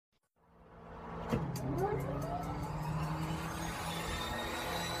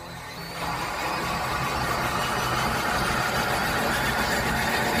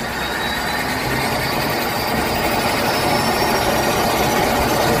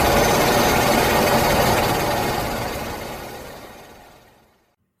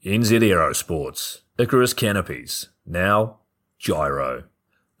NZ Aerosports, Icarus Canopies, now Gyro.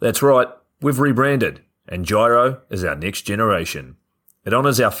 That's right, we've rebranded, and Gyro is our next generation. It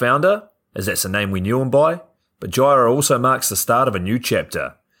honours our founder, as that's the name we knew him by, but Gyro also marks the start of a new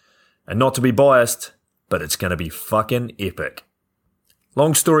chapter. And not to be biased, but it's going to be fucking epic.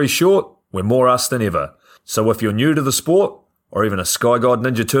 Long story short, we're more us than ever, so if you're new to the sport, or even a Sky God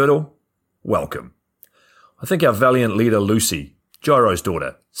Ninja Turtle, welcome. I think our valiant leader Lucy, Gyro's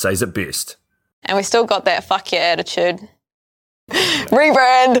daughter, says it best. And we still got that fuck yeah attitude.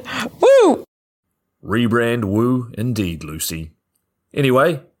 Rebrand! Woo! Rebrand woo indeed, Lucy.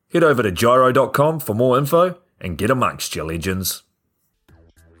 Anyway, head over to gyro.com for more info and get amongst you legends.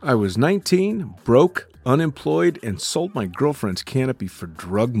 I was 19, broke, unemployed, and sold my girlfriend's canopy for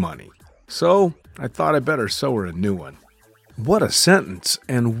drug money. So I thought I better sew her a new one. What a sentence,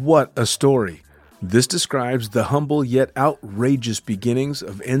 and what a story. This describes the humble yet outrageous beginnings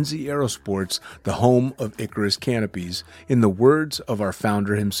of NZ Aerosports, the home of Icarus Canopies, in the words of our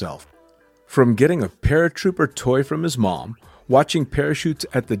founder himself. From getting a paratrooper toy from his mom, watching parachutes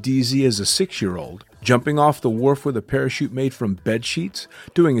at the DZ as a 6-year-old, jumping off the wharf with a parachute made from bed sheets,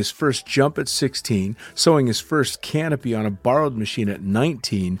 doing his first jump at 16, sewing his first canopy on a borrowed machine at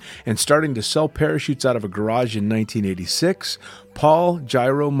 19, and starting to sell parachutes out of a garage in 1986, Paul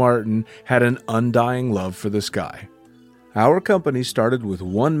Gyro Martin had an undying love for the sky. Our company started with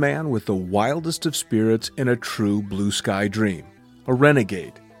one man with the wildest of spirits and a true blue sky dream, a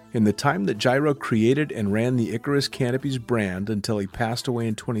renegade. In the time that Gyro created and ran the Icarus Canopies brand until he passed away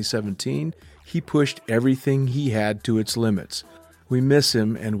in 2017, he pushed everything he had to its limits. We miss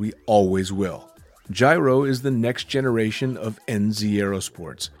him, and we always will. Gyro is the next generation of NZ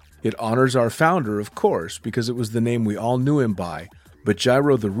Aerosports. It honors our founder, of course, because it was the name we all knew him by, but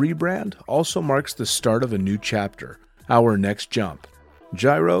Gyro the rebrand also marks the start of a new chapter, our next jump.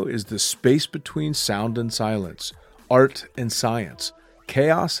 Gyro is the space between sound and silence, art and science,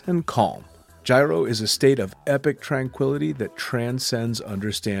 chaos and calm. Gyro is a state of epic tranquility that transcends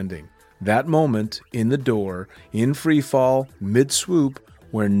understanding. That moment, in the door, in freefall, mid-swoop,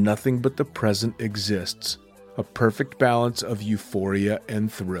 where nothing but the present exists. A perfect balance of euphoria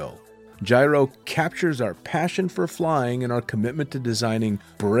and thrill. Gyro captures our passion for flying and our commitment to designing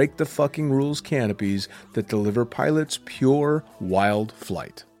break-the-fucking-rules canopies that deliver pilots pure, wild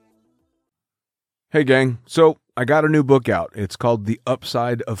flight. Hey gang, so I got a new book out. It's called The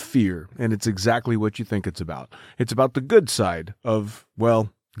Upside of Fear, and it's exactly what you think it's about. It's about the good side of,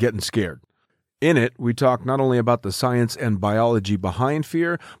 well, getting scared. In it, we talk not only about the science and biology behind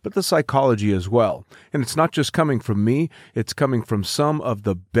fear, but the psychology as well. And it's not just coming from me, it's coming from some of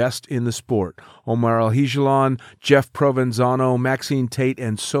the best in the sport. Omar Alhigelan, Jeff Provenzano, Maxine Tate,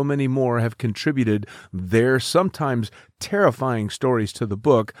 and so many more have contributed their sometimes terrifying stories to the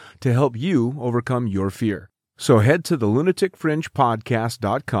book to help you overcome your fear. So head to the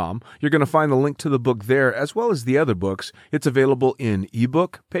lunaticfringepodcast.com. You're going to find the link to the book there, as well as the other books. It's available in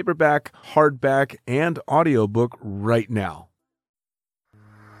ebook, paperback, hardback, and audiobook right now.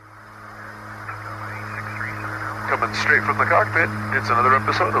 Coming straight from the cockpit, it's another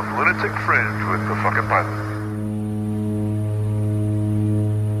episode of Lunatic Fringe with the fucking pilot.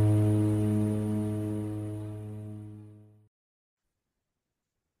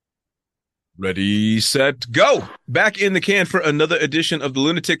 Ready, set, go! Back in the can for another edition of the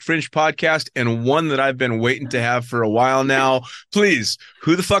Lunatic Fringe podcast, and one that I've been waiting to have for a while now. Please,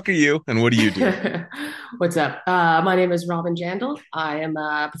 who the fuck are you, and what do you do? What's up? My name is Robin Jandle. I am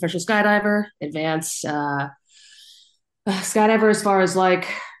a professional skydiver, advanced skydiver as far as like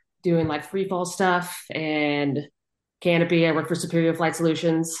doing like free fall stuff and canopy. I work for Superior Flight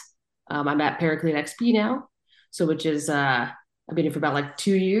Solutions. I'm at Paraclete XP now, so which is I've been here for about like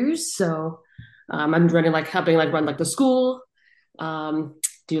 2 years. So I'm running like helping like run like the school,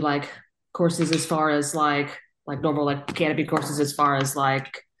 do like courses as far as like normal like canopy courses as far as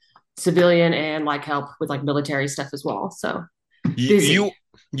like civilian and like help with like military stuff as well. So busy.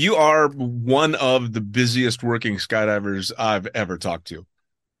 You are one of the busiest working skydivers I've ever talked to.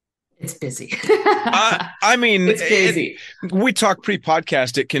 It's busy. I mean, it's busy. We talk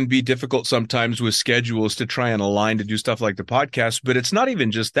pre-podcast. It can be difficult sometimes with schedules to try and align to do stuff like the podcast, but it's not even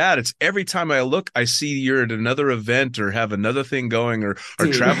just that. It's every time I look, I see you're at another event or have another thing going or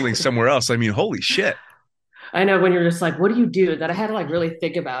traveling somewhere else. I mean, holy shit. I know when you're just like, what do you do? That I had to like really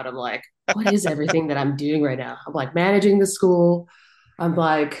think about. I'm like, what is everything that I'm doing right now? I'm like managing the school. I'm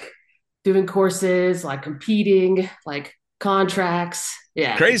like doing courses, like competing, like contracts.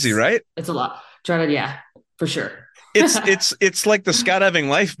 Yeah, Crazy, right? it's a lot. Trying to, yeah, for sure. It's like the skydiving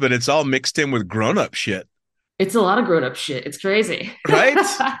life, but it's all mixed in with grown up shit, It's a lot of grown up shit. It's crazy. right?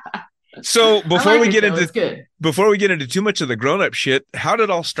 So I like it though. It's good. before we get into too much of the grown up shit, how did it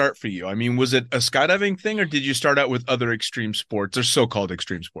all start for you? I mean, was it a skydiving thing, or did you start out with other extreme sports or so-called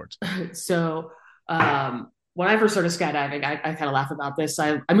extreme sports? So when I first started skydiving, I kind of laugh about this.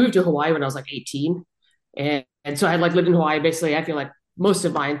 I moved to Hawaii when I was like 18. And so I like lived in Hawaii basically, I feel like most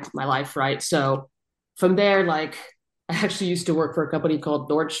of my life, right? So from there, like I actually used to work for a company called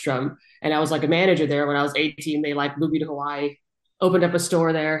Nordstrom, and I was like a manager there when I was 18. They like moved me to Hawaii, opened up a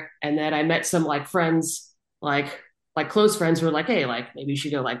store there, and then I met some like friends, like close friends who were like, hey, like maybe you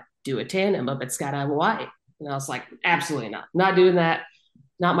should go like do a tandem up at Skydive Hawaii. And I was like, absolutely not doing that,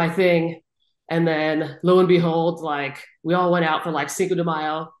 not my thing. And then lo and behold, like we all went out for like Cinco de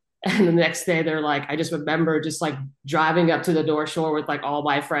Mayo. And the next day they're like, I just remember just like driving up to the North Shore with like all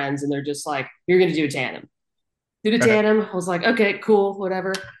my friends, and they're just like, you're gonna do a tandem. Did a tandem. I was like, okay, cool,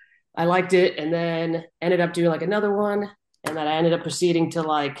 whatever. I liked it, and then ended up doing like another one, and then I ended up proceeding to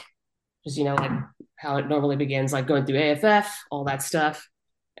like just like how it normally begins, like going through AFF, all that stuff.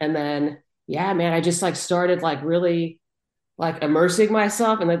 And then yeah, man, I just like started like really like immersing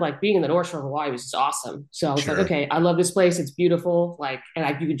myself, and then like being in the North Shore of Hawaii was just awesome. So I was like, Sure. okay, I love this place. It's beautiful. Like,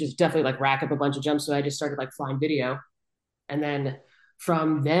 and you could just definitely like rack up a bunch of jumps. So I just started like flying video. And then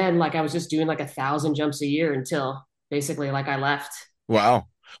from then, like I was just doing like 1,000 jumps a year until basically like I left. Wow.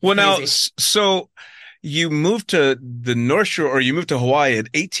 It's Well, now, crazy. so you moved to the North Shore, or you moved to Hawaii at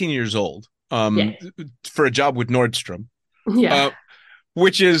 18 years old, Yeah. for a job with Nordstrom, Yeah. uh,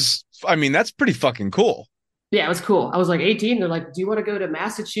 which is, I mean, that's pretty fucking cool. Yeah, it was cool. I was like 18. They're like, do you want to go to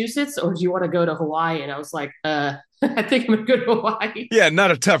Massachusetts or do you want to go to Hawaii? And I was like, I think I'm gonna go to Hawaii. Yeah, not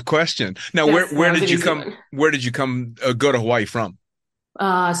a tough question. Now, That was an easy one. where did you come go to Hawaii from?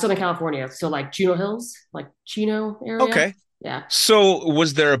 Southern California. So like Chino Hills, like Chino area. Okay. Yeah. So,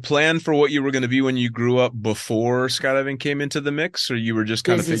 was there a plan for what you were going to be when you grew up before skydiving came into the mix, or you were just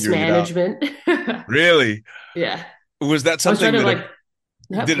kind of Business figuring it out? management. Really? Yeah. Was that I was trying something to that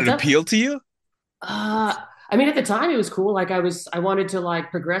like, did it what's up? appeal to you? Uh, I mean, at the time it was cool. Like I wanted to like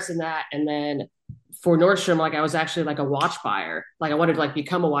progress in that. And then for Nordstrom, like I was actually like a watch buyer. Like I wanted to like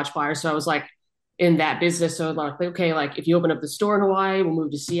become a watch buyer. So I was like in that business. So like, okay, like if you open up the store in Hawaii, we'll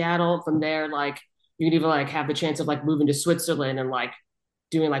move to Seattle. From there, like you can even like have the chance of like moving to Switzerland and like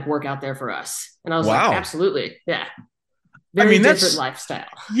doing like work out there for us. And I was like, Wow. absolutely. Yeah. I Very mean, different that's lifestyle.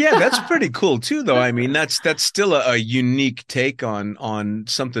 yeah, that's pretty cool too, though. I mean, that's still a unique take on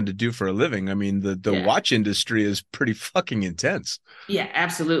something to do for a living. I mean, the Yeah. watch industry is pretty fucking intense. Yeah,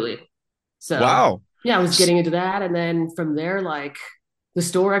 absolutely. So Wow. yeah, I was S- getting into that. And then from there, like the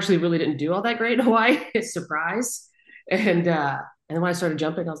store actually really didn't do all that great in Hawaii. Surprise. And then when I started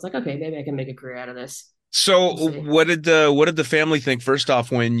jumping, I was like, okay, maybe I can make a career out of this. So, We'll see. what did the family think first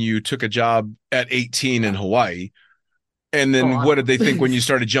off when you took a job at 18 in Hawaii? And Oh, then what did they think when you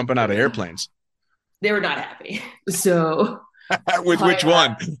started jumping out of airplanes? they were not happy. So With I which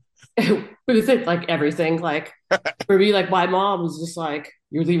one? with it, like everything, like for me, like my mom was just like,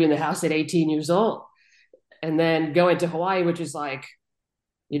 you're leaving the house at 18 years old and then going to Hawaii, which is like,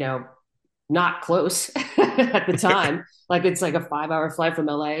 you know, not close at the time. Like it's like a 5 hour flight from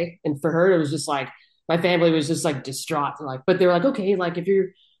LA. And for her, it was just like my family was just like distraught. Like, but they were like, okay, like if you're,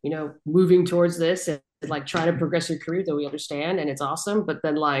 moving towards this and like trying to progress your career, that we understand and it's awesome. But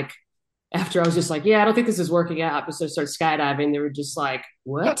then like after I was just like, yeah, I don't think this is working out. So I started skydiving. They were just like,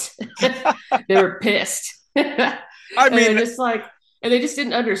 what? They were pissed. And I they're mean, just like, and they just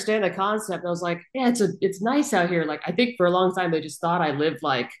didn't understand the concept. I was like, yeah, it's nice out here. Like I think for a long time they just thought I lived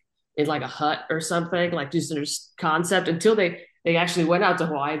like in like a hut or something, like just their concept until they actually went out to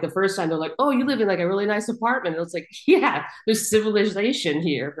Hawaii. The first time they're like, oh, you live in like a really nice apartment. And it's like, yeah, there's civilization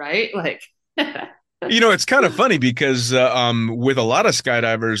here, right? Like it's kind of funny because with a lot of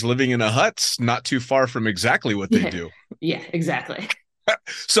skydivers, living in a hut's not too far from exactly what they yeah, do. yeah, exactly.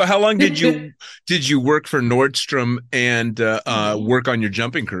 So, how long did you work for Nordstrom and work on your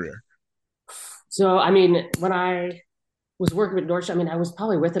jumping career? So I mean, when I was working with Nordstrom, I mean, I was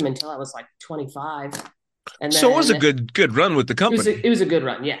probably with them until I was like 25. And So it was a then good run with the company. it was a good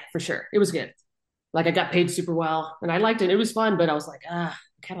run. Yeah, for sure. It was good. Like I got paid super well and I liked it. It was fun, but I was like, I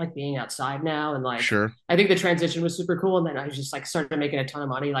kind of like being outside now. And like, Sure, I think the transition was super cool. And then I just like started making a ton of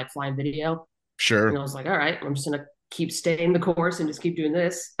money, like flying video. sure. And I was like, all right, I'm just going to keep staying the course and just keep doing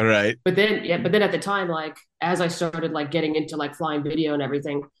this. All right. But then at the time, like as I started like getting into like flying video and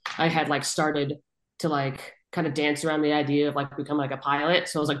everything, I had like started to like kind of dance around the idea of like becoming like a pilot.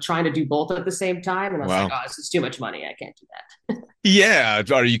 So I was like trying to do both at the same time, and I was like, Wow. oh, this is too much money. I can't do that. Yeah.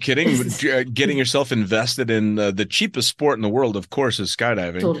 Are you kidding? Getting yourself invested in the cheapest sport in the world, of course, is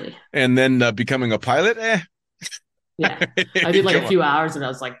skydiving. Totally. And then becoming a pilot? Yeah. I did like a few hours and I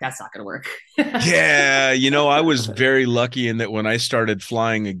was like, that's not going to work. Yeah, I was very lucky in that when I started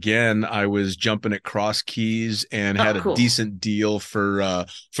flying again, I was jumping at Cross Keys and had a cool. decent deal for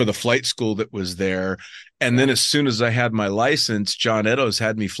the flight school that was there. And then as soon as I had my license, John Eddowes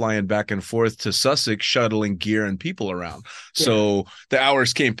had me flying back and forth to Sussex, shuttling gear and people around. So the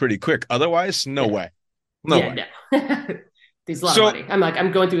hours came pretty quick. Otherwise, no way. No way. No. There's a lot of money.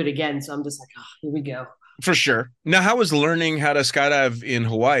 I'm going through it again. So I'm just like, oh, here we go. For sure. Now, how was learning how to skydive in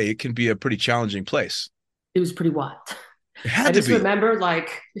Hawaii? It can be a pretty challenging place. It was pretty wild. It had I just to be. remember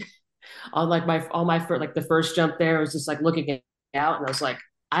like on like the first jump there, I was just like looking out and I was like,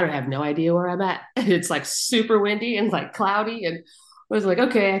 I don't have no idea where I'm at. It's like super windy and like cloudy. And I was like,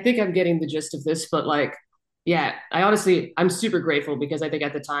 okay, I think I'm getting the gist of this. But like, yeah, I'm super grateful because I think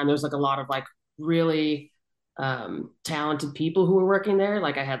at the time there was like a lot of like really talented people who were working there.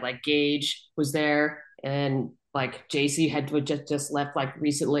 Like I had like Gage was there, and like JC had just left like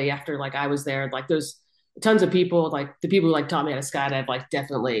recently after like I was there. Like there's tons of people, like the people who like taught me how to skydive, like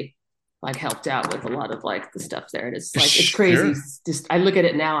definitely like helped out with a lot of like the stuff there. And it's like, it's crazy. Sure. It's just, I look at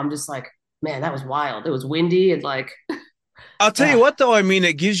it now, I'm just like, man, that was wild. It was windy and like, I'll tell you what, though. I mean,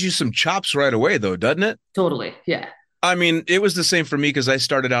 it gives you some chops right away, though, doesn't it? totally. Yeah. I mean, it was the same for me because I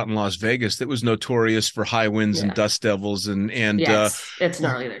started out in Las Vegas. That was notorious for high winds and dust devils, and it's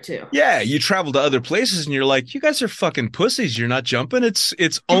gnarly there too. Yeah, you travel to other places and you're like, you guys are fucking pussies. You're not jumping. It's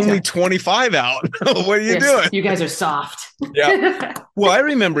only 25 out. What are you doing? You guys are soft. Yeah. Well, I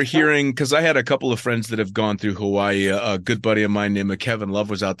remember hearing, because I had a couple of friends that have gone through Hawaii. A good buddy of mine named Kevin Love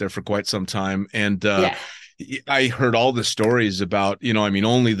was out there for quite some time, and I heard all the stories about,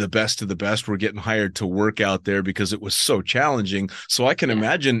 only the best of the best were getting hired to work out there because it was so challenging. So I can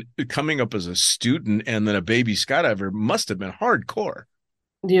imagine coming up as a student and then a baby skydiver must have been hardcore.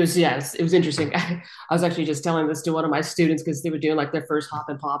 It was interesting. I was actually just telling this to one of my students because they were doing like their first hop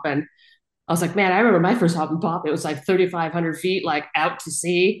and pop. And I was like, man, I remember my first hop and pop. It was like 3,500 feet, like out to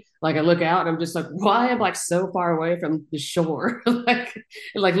sea. Like I look out and I'm just like, why am I like so far away from the shore? like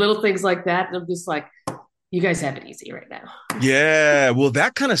little things like that. And I'm just like, you guys have it easy right now. Yeah. Well,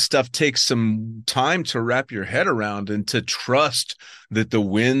 that kind of stuff takes some time to wrap your head around and to trust that the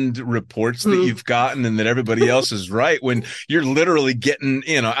wind reports that you've gotten and that everybody else is right when you're literally getting,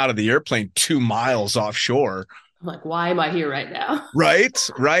 out of the airplane 2 miles offshore. I'm like, why am I here right now? Right.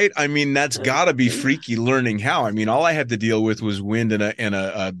 I mean, that's gotta be freaky learning how. I mean, all I had to deal with was wind in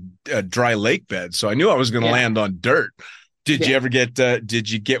a dry lake bed. So I knew I was going to land on dirt. Did you ever did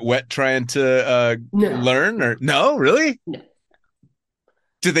you get wet trying to learn or no, really? No.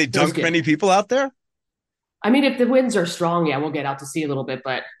 Do they dunk many people out there? I mean, if the winds are strong, we'll get out to sea a little bit,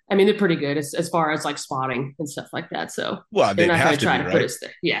 but I mean, they're pretty good as far as like spotting and stuff like that. So they're not going to try to put us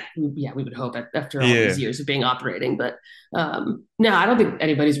there. Yeah. We would hope after all these years of being operating, but no, I don't think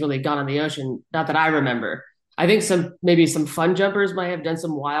anybody's really gone on the ocean. Not that I remember. I think maybe some fun jumpers might have done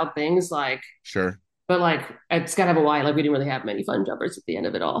some wild things like, sure. But like at Skydive Hawaii, like we didn't really have many fun jumpers at the end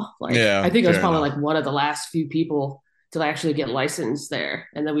of it all. Like I think I was probably like one of the last few people to actually get licensed there.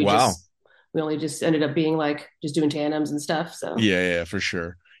 And then we only just ended up being like just doing tandems and stuff. So yeah, for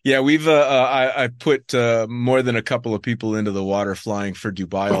sure. Yeah, we've I put more than a couple of people into the water flying for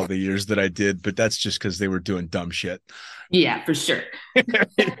Dubai all the years that I did, but that's just because they were doing dumb shit. Yeah, for sure.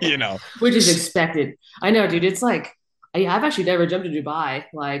 Which is expected. I know, dude. It's like I've actually never jumped to Dubai,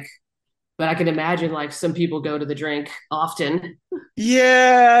 but I can imagine like some people go to the drink often.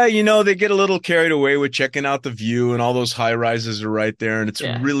 Yeah, they get a little carried away with checking out the view and all those high rises are right there. And it's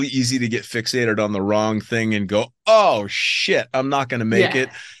really easy to get fixated on the wrong thing and go, oh shit, I'm not going to make it.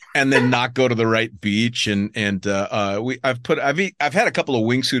 And then not go to the right beach. And I've had a couple of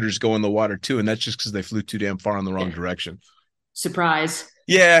wingsuiters go in the water too. And that's just because they flew too damn far in the wrong direction. Surprise.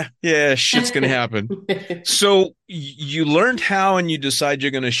 Yeah, shit's going to happen. So you learned how and you decide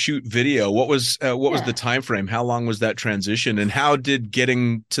you're going to shoot video. What was the time frame? How long was that transition? And how did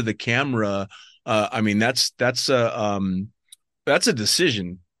getting to the camera, I mean, that's a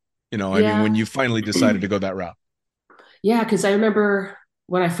decision, I mean, when you finally decided to go that route. Yeah, because I remember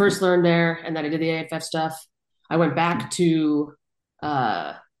when I first learned there and then I did the AFF stuff, I went back to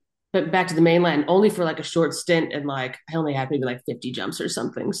the mainland only for like a short stint, and like I only had maybe like 50 jumps or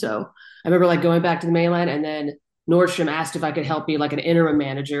something. So I remember like going back to the mainland and then Nordstrom asked if I could help be like an interim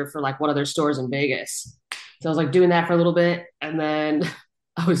manager for like one of their stores in Vegas. So I was like doing that for a little bit, and then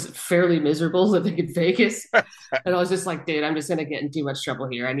I was fairly miserable living in Vegas, and I was just like, dude, I'm just gonna get in too much trouble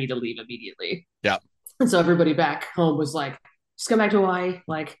here. I need to leave immediately. Yeah. And so everybody back home was like, just come back to Hawaii,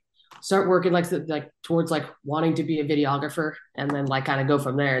 like start working like towards like wanting to be a videographer, and then like kind of go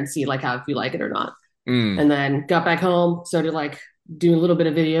from there and see like how if you like it or not. Mm. And then got back home, started like doing a little bit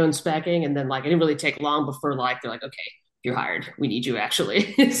of video and specking, and then like it didn't really take long before like they're like, okay, you're hired. We need you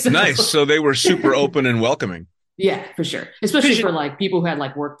actually. So, Nice. So they were super open and welcoming. yeah, for sure. Especially for like people who had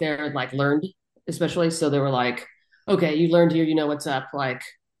like worked there and like learned, especially. So they were like, okay, you learned here, you know what's up. Like,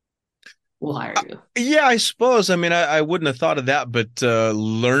 we'll hire you. Yeah, I suppose. I mean, I wouldn't have thought of that, but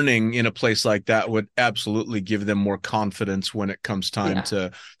learning in a place like that would absolutely give them more confidence when it comes time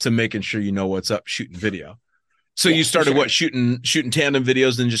to making sure you know what's up shooting video. So you started shooting tandem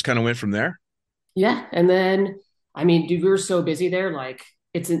videos and just kind of went from there? Yeah. And then, I mean, dude, we were so busy there. Like,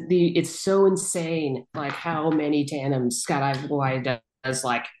 it's so insane, like how many tandems Skydive Hawaii does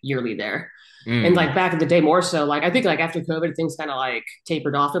like yearly there. And like back in the day more so, like I think like after COVID things kind of like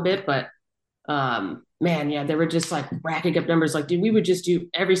tapered off a bit, but man, yeah, they were just like racking up numbers. Like, dude, we would just do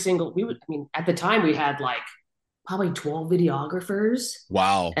I mean, at the time we had like probably 12 videographers.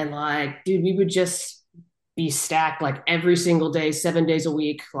 Wow. And like, dude, we would just be stacked like every single day, 7 days a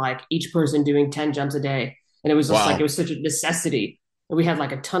week, like each person doing 10 jumps a day. And it was just like, it was such a necessity. And we had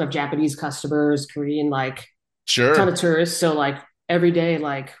like a ton of Japanese customers, Korean, like a ton of tourists. So like every day,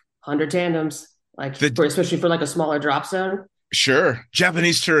 like 100 tandems, like especially for like a smaller drop zone. Sure.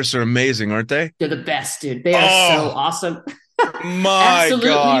 Japanese tourists are amazing, aren't they? They're the best, dude. They are so awesome. My Absolutely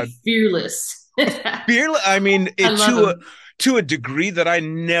God. fearless. Fearless. I mean, to a degree that I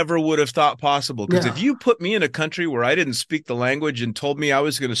never would have thought possible. Because if you put me in a country where I didn't speak the language and told me I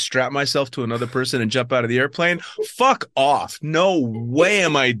was going to strap myself to another person and jump out of the airplane, fuck off. No way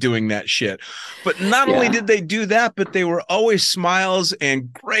am I doing that shit. But not only did they do that, but they were always smiles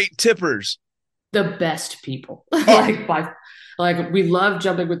and great tippers. The best people. Like we loved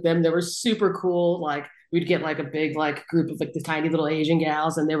jumping with them. They were super cool. Like we'd get like a big like group of like the tiny little Asian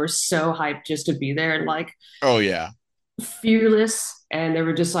gals, and they were so hyped just to be there and like fearless, and they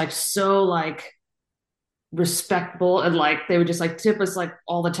were just like so like respectable, and like they would just like tip us like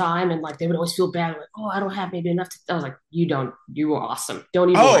all the time, and like they would always feel bad like, oh, I don't have maybe enough to I was like, you were awesome, don't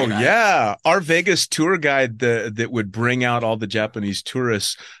even worry about it. Our Vegas tour guide that would bring out all the Japanese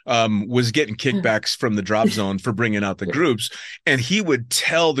tourists was getting kickbacks from the drop zone for bringing out the groups, and he would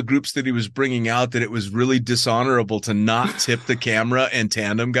tell the groups that he was bringing out that it was really dishonorable to not tip the camera and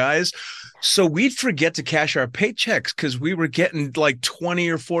tandem guys. So we'd forget to cash our paychecks because we were getting like 20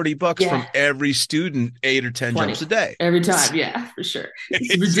 or 40 bucks from every student, 8 or 10 jumps a day. Every time. Yeah, for sure.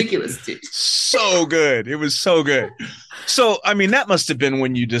 It's ridiculous, dude. So good. It was so good. So, I mean, that must have been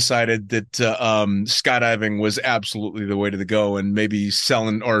when you decided that skydiving was absolutely the way to go, and maybe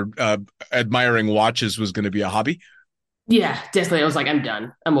selling or admiring watches was going to be a hobby. Yeah, definitely. I was like, I'm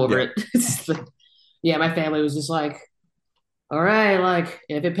done. I'm over it. Like, my family was just like, all right, like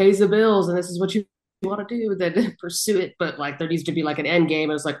if it pays the bills and this is what you want to do, then pursue it. But like there needs to be like an end game.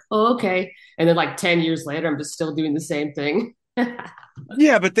 I was like, oh, okay. And then like 10 years later, I'm just still doing the same thing.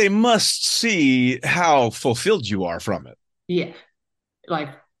 Yeah, but they must see how fulfilled you are from it. Yeah. Like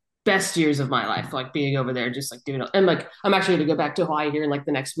best years of my life, like being over there, just like doing it. And like I'm actually going to go back to Hawaii here in like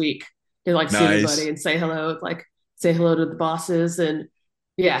the next week to like see everybody and say hello, like say hello to the bosses. And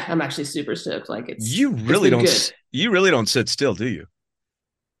yeah, I'm actually super stoked. Like you really don't sit still, do you?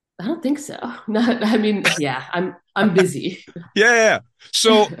 I don't think so. Not. I mean, yeah, I'm busy. Yeah.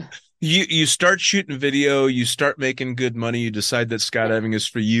 So you start shooting video, you start making good money, you decide that skydiving is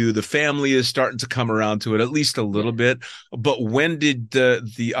for you. The family is starting to come around to it at least a little bit. But when did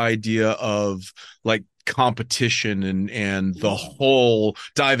the idea of like competition and the whole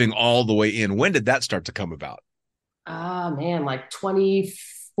diving all the way in, when did that start to come about? Man, like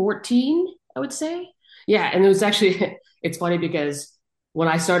 2014, I would say. Yeah, and it was actually it's funny because when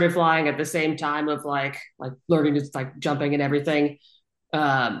I started flying at the same time of like learning to like jumping and everything,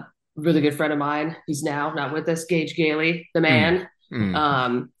 really good friend of mine, he's now not with us, Gage Gailey, the man.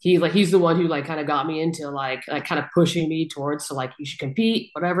 He's the one who like kind of got me into like kind of pushing me towards so like you should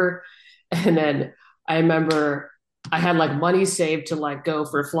compete, whatever. And then I remember I had like money saved to like go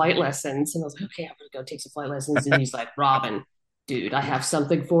for flight lessons, and I was like, okay, I'm gonna go take some flight lessons. And he's like, Robin, dude, I have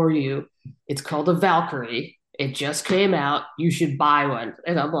something for you. It's called a Valkyrie. It just came out. You should buy one.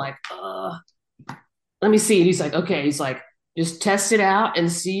 And I'm like, let me see. And he's like, okay. He's like, just test it out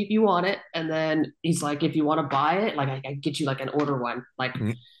and see if you want it. And then he's like, if you want to buy it, like I get you like an order one. Like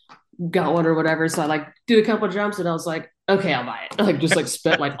got one or whatever. So I like did a couple of jumps and I was like, okay, I'll buy it. Like just like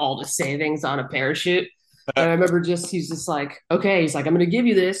spent like all the savings on a parachute. And I remember he's just like, okay, he's like, I'm gonna give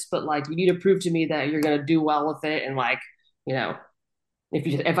you this, but like you need to prove to me that you're gonna do well with it. And like, you know,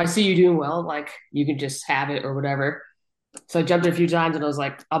 if I see you doing well, like you can just have it or whatever. So I jumped it a few times and I was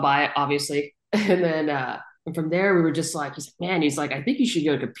like, I'll buy it, obviously. And then and from there we were just like, he's like, man, he's like, I think you should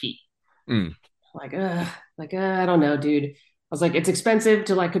go compete. Mm. I don't know, dude. I was like, it's expensive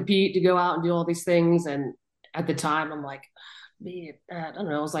to like compete, to go out and do all these things. And at the time, I'm like, man, I don't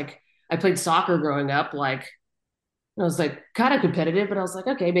know. I was like, I played soccer growing up. Like, I was like kind of competitive, but I was like,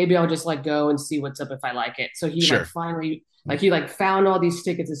 okay, maybe I'll just like go and see what's up if I like it. So he Sure. like finally, like he like found all these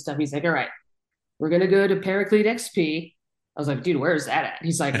tickets and stuff. He's like, all right, we're gonna go to Paraclete XP. I was like, dude, where's that at?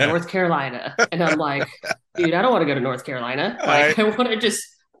 He's like, North Carolina. And I'm like, dude, I don't want to go to North Carolina. All Like, right. I want to just,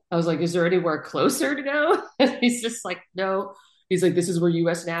 I was like, is there anywhere closer to go? And he's just like, no. He's like, this is where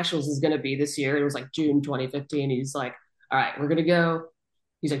US Nationals is going to be this year. It was like June 2015. He's like, all right, we're going to go.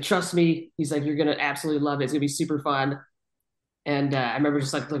 He's like, trust me. He's like, you're going to absolutely love it. It's going to be super fun. And I remember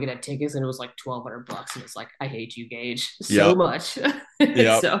just like looking at tickets and it was like $1,200. And it's like, I hate you, Gage, so Yep. much.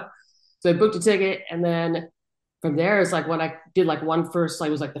 Yep. So I booked a ticket and then from there it's like when I did like one first, like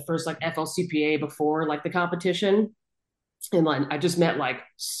it was like the first like FLCPA before like the competition. And like I just met like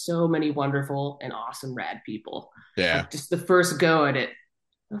so many wonderful and awesome rad people. Yeah. Like just the first go at it.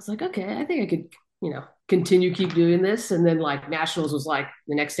 I was like, okay, I think I could, continue keep doing this. And then like nationals was like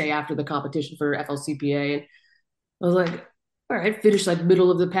the next day after the competition for FLCPA. And I was like, all right, finished like middle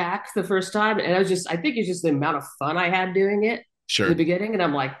of the pack the first time. And I think it's just the amount of fun I had doing it in the Sure. beginning. And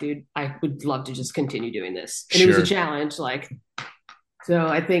I'm like, dude, I would love to just continue doing this. And it was a Sure. challenge. Like, so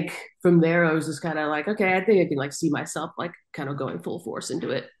I think from there, I was just kind of like, okay, I think I can like see myself like kind of going full force into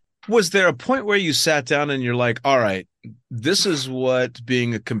it. Was there a point where you sat down and you're like, all right, this is what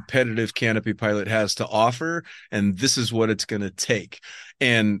being a competitive canopy pilot has to offer, and this is what it's going to take?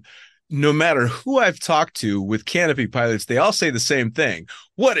 And no matter who I've talked to with canopy pilots, they all say the same thing.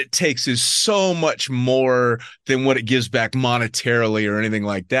 What it takes is so much more than what it gives back monetarily or anything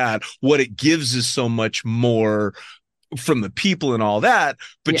like that. What it gives is so much more from the people and all that,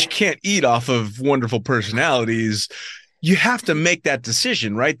 but Yeah. you can't eat off of wonderful personalities. You have to make that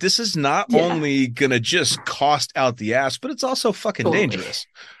decision, right? This is not Yeah. only going to just cost out the ass, but it's also fucking Totally. dangerous.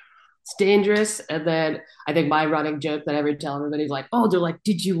 It's dangerous. And then I think my running joke that I would tell everybody is like, oh, they're like,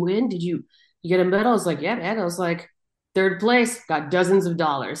 did you win? Did you get a medal? I was like, yeah, man. I was like, third place, got dozens of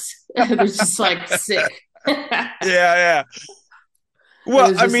dollars. It was just like sick. Yeah.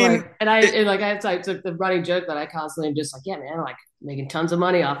 Well, I mean, like, I took the running joke that I constantly am just like, yeah, man, like making tons of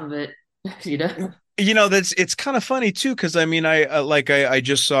money off of it, it's kind of funny too, because I mean, I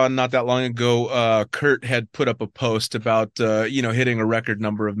just saw not that long ago, Kurt had put up a post about hitting a record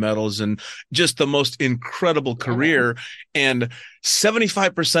number of medals and just the most incredible career. And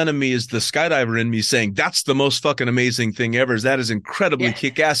 75% of me is the skydiver in me saying that's the most fucking amazing thing ever. That is incredibly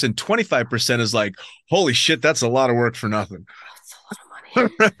kick ass, and 25% is like, holy shit, that's a lot of work for nothing. That's a lot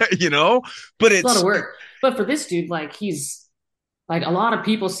of money, but it's a lot of work. But for this dude, like he's. Like a lot of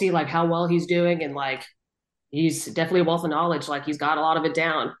people see like how well he's doing and like he's definitely a wealth of knowledge. Like he's got a lot of it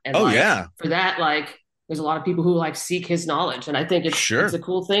down. And for that, like there's a lot of people who like seek his knowledge. And I think it's a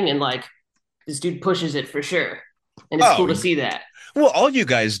cool thing. And like this dude pushes it for sure. And it's cool to see that. Well, all you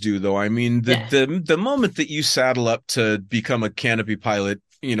guys do though. I mean, the moment that you saddle up to become a canopy pilot,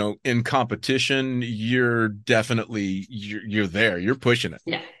 in competition, you're definitely, you're there, you're pushing it.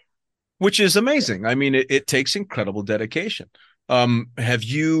 Yeah. Which is amazing. I mean, it takes incredible dedication. Have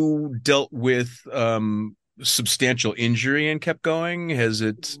you dealt with substantial injury and kept going? Has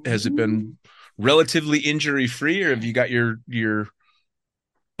it been relatively injury free, or have you got your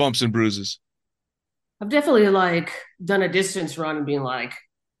bumps and bruises? I've definitely like done a distance run and being like,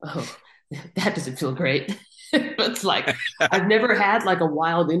 oh, that doesn't feel great. But it's like I've never had like a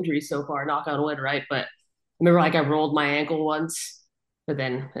wild injury so far, knock on wood, right? But I remember like I rolled my ankle once, but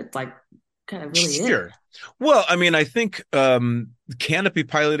then it's like kind of really it. Well, I mean, I think canopy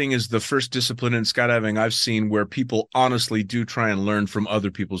piloting is the first discipline in skydiving I've seen where people honestly do try and learn from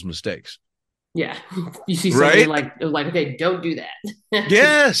other people's mistakes. Yeah. You see somebody like, okay, don't do that.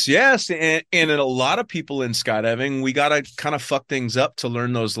 Yes. And in a lot of people in skydiving, we got to kind of fuck things up to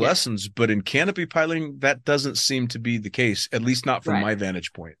learn those lessons. But in canopy piloting, that doesn't seem to be the case, at least not from my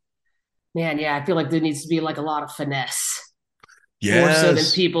vantage point. Man, yeah, I feel like there needs to be like a lot of finesse. Yes. More so than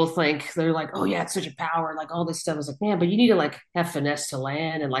people think. They're like, oh yeah, it's such a power, like all this stuff. I was like, man, but you need to like have finesse to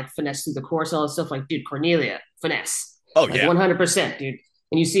land and like finesse through the course, all this stuff. Like, dude, Cornelia, finesse. Oh like, yeah, 100%, dude.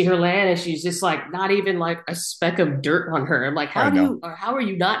 and you see her land, and she's just like not even like a speck of dirt on her. I'm like, I know. how are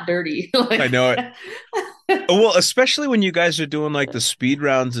you not dirty? I Like, know it. Well, especially when you guys are doing like the speed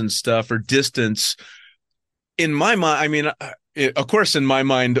rounds and stuff or distance. In my mind, I mean, of course, in my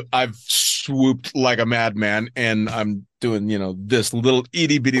mind, I've swooped like a madman and I'm doing, this little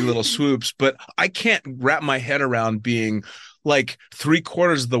itty bitty little swoops, but I can't wrap my head around being like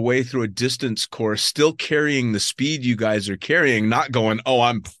 3/4 of the way through a distance course, still carrying the speed you guys are carrying, not going, oh,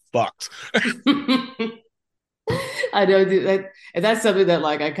 I'm fucked. I know that, and that's something that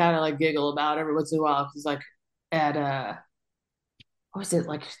like I kind of like giggle about every once in a while because like at what was it,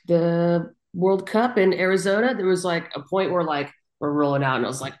 like the World Cup in Arizona, there was like a point where like we're rolling out and I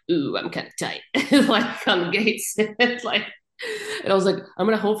was like, ooh, I'm kind of tight, like on the gates. It's like, and I was like, I'm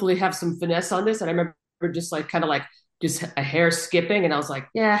gonna hopefully have some finesse on this. And I remember just like kind of like just a hair skipping, and I was like,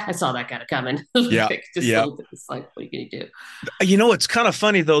 yeah, I saw that kind of coming. Yeah, Like, just yeah. little things, like, what are you gonna do? It's kind of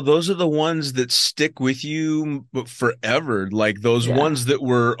funny though. Those are the ones that stick with you forever. Like those Yeah. ones that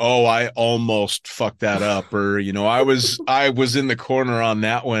were, oh, I almost fucked that up, or I was in the corner on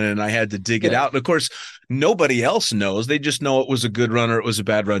that one and I had to dig it Yeah. out. And of course, nobody else knows. They just know it was a good run or it was a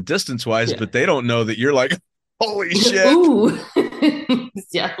bad run distance wise, Yeah. but they don't know that you're like, holy shit. Ooh.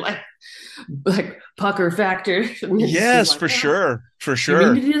 Yeah, like pucker factor. Yes, Like, for oh, sure. For you mean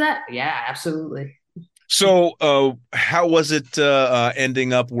sure. to do that? Yeah, absolutely. So, how was it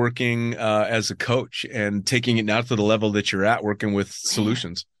ending up working as a coach and taking it now to the level that you're at, working with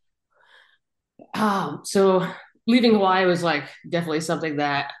solutions? So leaving Hawaii was like definitely something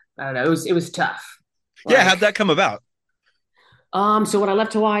that I don't know. It was tough. Yeah, how'd Like, that come about? so when I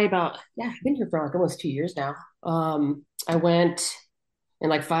left Hawaii I've been here for like almost 2 years now. I went and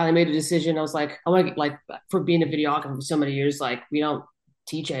like finally made a decision. I was like, I want to like for being a videographer for so many years, like we don't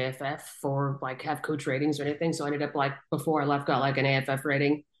teach AFF or like have coach ratings or anything. So I ended up like before I left, got like an AFF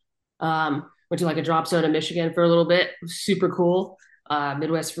rating. Went to like a drop zone in Michigan for a little bit. Super cool.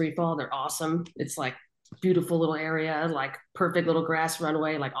 Midwest Free Fall, they're awesome. It's like beautiful little area, like perfect little grass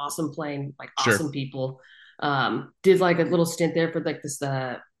runway, like awesome plane, like Sure. awesome people. Did like a little stint there for like this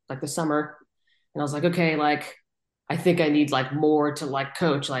like the summer, and I was like, okay, like I think I need like more to like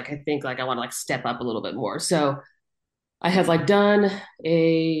coach. Like I think like I want to like step up a little bit more. So I had like done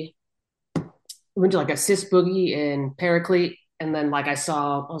a went to like a cis boogie and paraclete, and then like I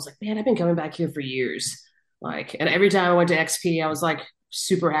was like, man, I've been coming back here for years. Like, and every time I went to XP, I was like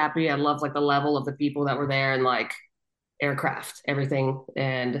super happy. I loved like the level of the people that were there and like aircraft, everything,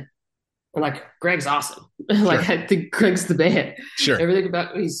 and like Greg's awesome. Like Sure. I think Greg's the man. Sure. Everything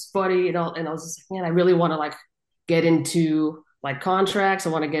about he's funny and all. And I was just like, man, I really want to like get into like contracts. I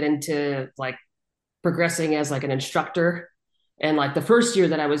want to get into like progressing as like an instructor. And like the first year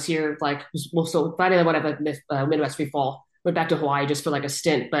that I was here, like well, so finally I went up at Midwest Free Fall, went back to Hawaii just for like a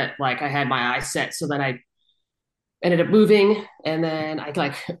stint, but like I had my eyes set. So then I ended up moving, and then I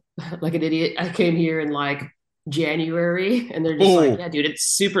like like an idiot, I came here in like January, and they're just like, Oh, yeah, dude, it's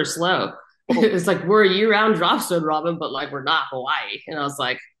super slow. oh. It's like we're a year-round drop zone, Robin, but like we're not Hawaii. And I was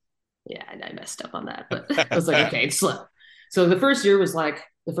like, yeah, I messed up on that, but I was like, okay, it's slow. So the first year was like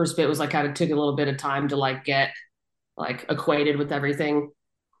the first bit was like kind of took a little bit of time to like get like acquainted with everything,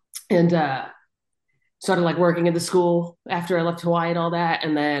 and started like working at the school after I left Hawaii and all that.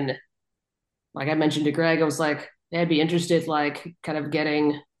 And then like I mentioned to Greg, I was like, hey, I'd be interested like kind of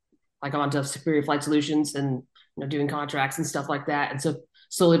getting like onto Superior Flight Solutions and doing contracts and stuff like that. And so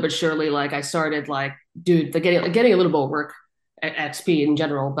slowly but surely, like I started like getting a little bit of work at XP in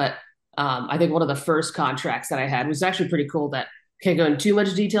general. But I think one of the first contracts that I had was actually pretty cool. That can't go into too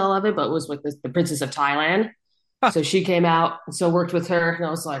much detail of it, but it was with the Princess of Thailand. Huh. So she came out, and so worked with her, and I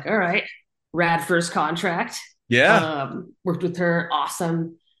was like, all right, rad first contract. Yeah. Worked with her,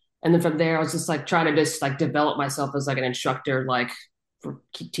 awesome. And then from there, I was just like trying to just like develop myself as like an instructor, like for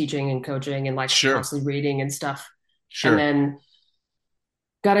teaching and coaching and like Sure. constantly reading and stuff. And Sure. then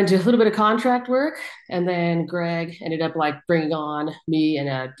got into a little bit of contract work. And then Greg ended up like bringing on me and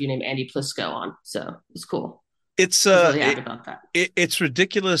a dude named Andy Plisco on. So it was cool. It's I was really happy about that. it's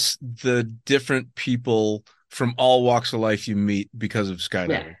ridiculous the different people from all walks of life you meet because of skydiving.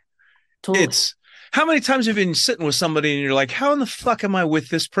 Yeah, totally. It's how many times have you been sitting with somebody and you're like, how in the fuck am I with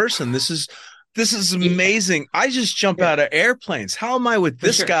this person? This is amazing. I just jump out of airplanes. How am I with For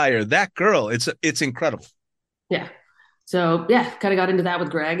this sure. guy or that girl? It's incredible. Yeah. So yeah, kind of got into that with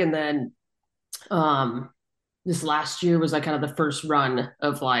Greg. And then this last year was like kind of the first run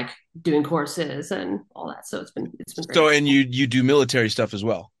of like doing courses and all that. So it's been great. So, and you do military stuff as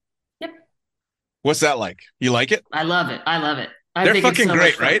well. Yep. What's that like? You like it? I love it. I love it. They're think it's fucking so great,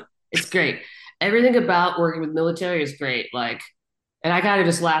 much fun. right? It's great. Everything about working with military is great. Like And I kind of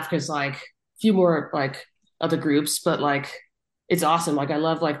just laugh because like a few more like other groups, but like it's awesome. Like I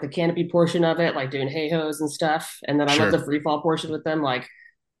love like the canopy portion of it, like doing hey hos and stuff. And then I love Sure. the free fall portion with them. Like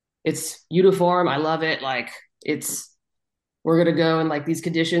it's uniform. I love it. Like it's we're gonna go in like these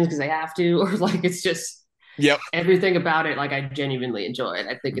conditions because they have to, or like it's just Yep. everything about it. Like I genuinely enjoy it.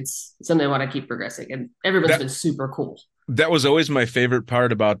 I think it's something I want to keep progressing, and everyone's That been super cool. that was always my favorite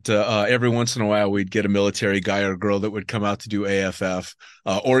part about every once in a while we'd get a military guy or girl that would come out to do AFF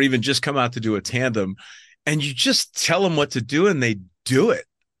or even just come out to do a tandem, and you just tell them what to do and they do it.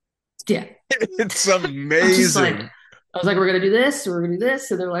 Yeah, It's I was just like, amazing. I was like, we're gonna do this, we're gonna do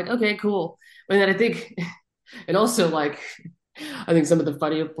this, and they're like, okay, cool. And then I think, and also like, I think some of the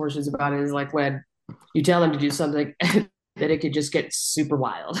funny portions about it is like when you tell them to do something, that it could just get super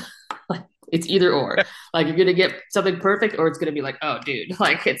wild. Like it's either or. Like you're gonna get something perfect, or it's gonna be like, oh, dude,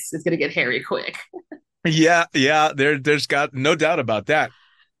 like it's gonna get hairy quick. Yeah, yeah, there's got no doubt about that.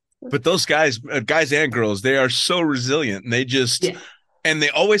 But those guys and girls, they are so resilient, and Yeah, they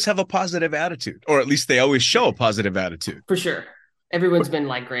always have a positive attitude, or at least they always show a positive attitude. for sure. Everyone's been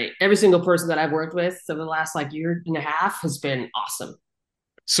like great. Every single person that I've worked with over the last like year and a half has been awesome.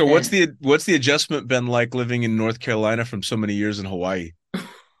 So And what's the adjustment been like living in North Carolina from so many years in Hawaii?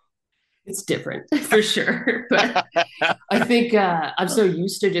 it's different for sure. But I think I'm so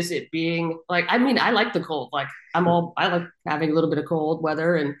used to just it being like, I mean, I like the cold. Like I like having a little bit of cold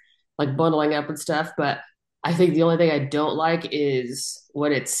weather and like bundling up and stuff. But I think the only thing I don't like is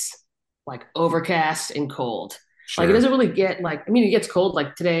when it's like overcast and cold. Like it Sure. doesn't really get like, I mean, it gets cold.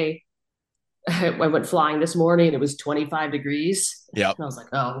 Like today, I went flying this morning and it was 25 degrees. Yep. And I was like,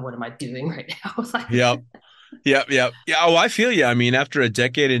 oh, what am I doing right now? Like, Yep. Yep. Yep. Yeah. Oh, I feel you. I mean, after a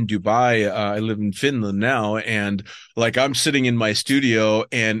decade in Dubai, I live in Finland now, and like I'm sitting in my studio,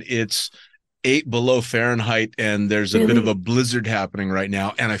 and it's 8 below Fahrenheit, and there's a bit of a really? blizzard happening right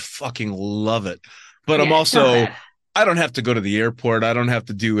now, and I fucking love it. But I'm Yeah, it's not also, bad. I don't have to go to the airport. I don't have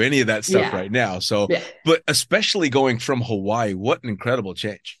to do any of that stuff Yeah. right now. So, Yeah. but especially going from Hawaii, what an incredible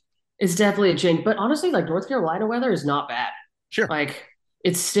change. It's definitely a change. But honestly, like North Carolina weather is not bad. Sure. Like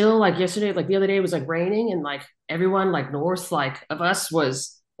it's still like yesterday, like the other day it was like raining and like everyone like north like of us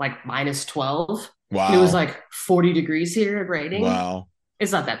was like minus 12. And it was Wow. like 40 degrees here and raining. Wow.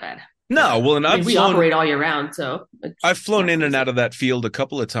 It's not that bad. No, But well, and I mean we operate all year round, so I've it's flown not in and out crazy. of that field a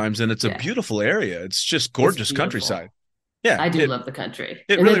couple of times, and it's a Yeah. beautiful area. It's just It's gorgeous countryside. beautiful. Yeah, I do it love the country.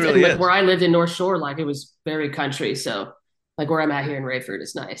 it And really it's and really like is. where I lived in North Shore, like it was very country. So like where I'm at here in Rayford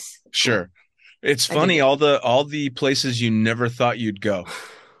is nice. It's cool. Sure. It's I dig funny, it. all the places you never thought you'd go.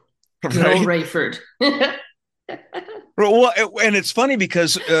 Good old Right? Rayford. Well, and it's funny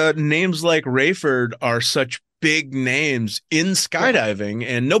because names like Rayford are such big names in Yeah. skydiving,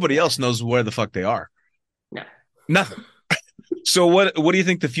 and nobody Yeah. else knows where the fuck they are. No. Nothing. So what do you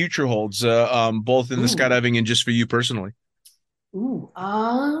think the future holds, both in the Ooh. skydiving and just for you personally? Ooh.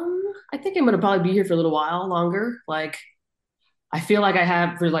 I think I'm gonna probably be here for a little while longer. Like I feel like I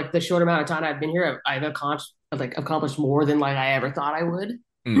have for like the short amount of time I've been here, I've accomplished more than like I ever thought I would.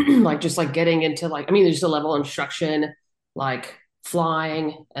 Mm, Like just like getting into like I mean, there's a level of instruction, like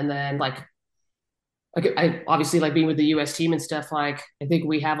flying, and then like I obviously like being with the US team and stuff, like I think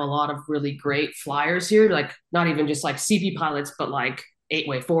we have a lot of really great flyers here, like not even just like CP pilots, but like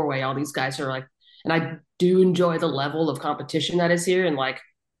 8-way, 4-way, all these guys are like and I do enjoy the level of competition that is here and like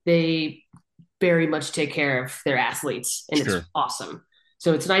they very much take care of their athletes and it's sure. awesome.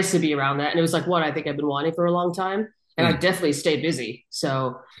 So it's nice to be around that. And it was like what I think I've been wanting for a long time. And I Mm, definitely stay busy.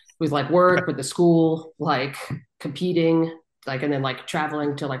 So with like work, with the school, like competing, like and then like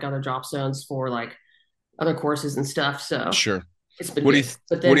traveling to like other drop zones for like other courses and stuff. So sure. it's been What do you good.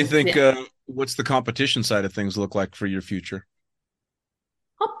 But what do you then, think? yeah, What's the competition side of things look like for your future?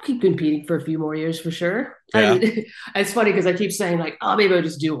 I'll keep competing for a few more years for sure. I Yeah, mean, it's funny because I keep saying like, oh, maybe I'll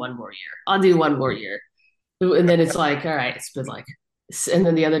just do one more year. I'll do one more year. And then it's like, all right, it's been like, and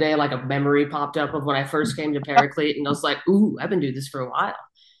then the other day, like a memory popped up of when I first came to Paraclete, and I was like, ooh, I've been doing this for a while.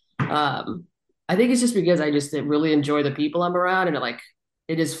 Um, I think it's just because I just really enjoy the people I'm around, and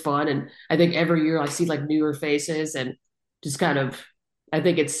it is fun. And I think every year I see like newer faces, and just kind of, I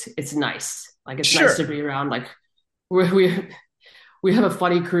think it's nice. Like it's nice to sure. be around. Like we have a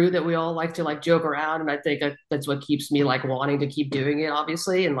funny crew that we all like to like joke around, and I think that's what keeps me like wanting to keep doing it,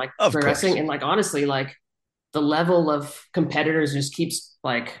 obviously, and like Of progressing. course. And like honestly, like the level of competitors just keeps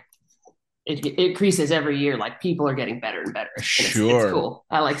like it increases every year. Like people are getting better and better, and it's Sure. cool.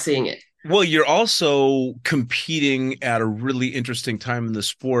 I like seeing it. Well, you're also competing at a really interesting time in the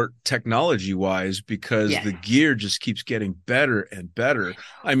sport technology wise because Yeah, the gear just keeps getting better and better.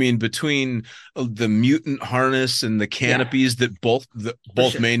 I mean, between the mutant harness and the yeah, canopies that for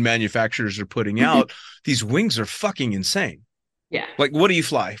both sure. main manufacturers are putting out, these wings are fucking insane. Yeah, Like, what do you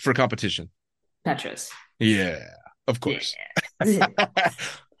fly for competition? Petras. Yeah, of Yeah. course.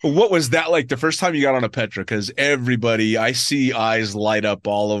 What was that like the first time you got on a Petra? Because everybody, I see eyes light up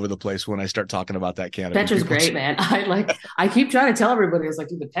all over the place when I start talking about that canopy. Petra's People, great, man. I keep trying to tell everybody, I was like,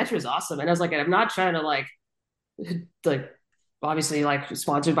 dude, the Petra's awesome. And I was like, I'm not trying to like obviously like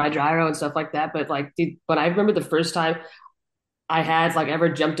sponsored by Gyro and stuff like that. But like, dude, but I remember the first time I had like ever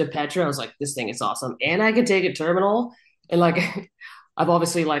jumped a Petra, I was like, this thing is awesome. And I could take a terminal. And like I've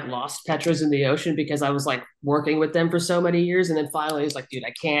obviously like lost Petras in the ocean because I was like working with them for so many years. And then finally I was like, dude,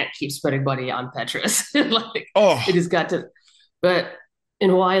 I can't keep spending money on Petras. Like it oh, just got to but in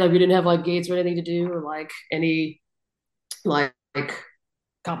Hawaii, like we didn't have like gates or anything to do or like any like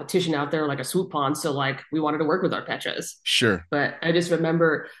competition out there, like a swoop pond. So like we wanted to work with our Petras. sure. But I just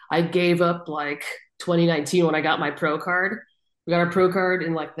remember I gave up like 2019 when I got my pro card. We got our pro card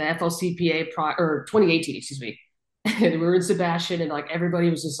in like the FLCPA or 2018, excuse me. And we were in Sebastian, and like everybody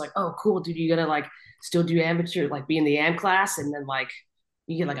was just like, "Oh, cool, dude! You gotta like still do amateur, like be in the AM class, and then like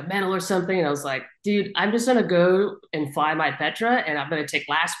you get like a medal or something." And I was like, "Dude, I'm just gonna go and fly my Petra, and I'm gonna take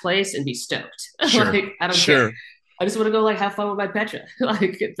last place and be stoked. Sure. Like I don't care. Sure. I just want to go like have fun with my Petra.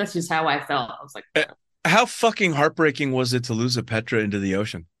 Like that's just how I felt. I was like, Uh, How fucking heartbreaking was it to lose a Petra into the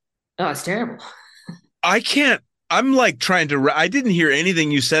ocean? oh, it's terrible. I can't. I'm like trying to. I didn't hear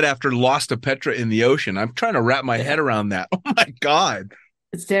anything you said after lost a Petra in the ocean. I'm trying to wrap my head Yeah, around that. Oh my God.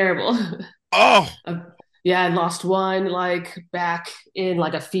 it's terrible. Oh, Uh, yeah, I lost one like back in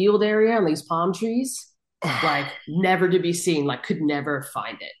like a field area on these palm trees, like never to be seen, like could never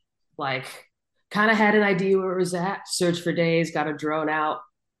find it. Like kind of had an idea where it was at, searched for days, got a drone out,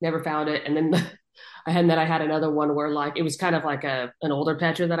 never found it. And then I had another one where like it was kind of like an older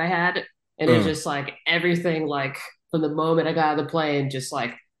Petra that I had, and it was uh, just like everything like from the moment I got out of the plane, just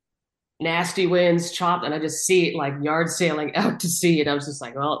like nasty winds, chopped, and I just see it like yard sailing out to sea, and I was just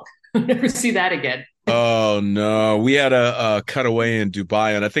like, well, I'll never see that again. oh no. We had a cutaway in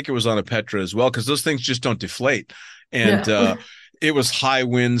Dubai, and I think it was on a Petra as well, because those things just don't deflate. And No. it was high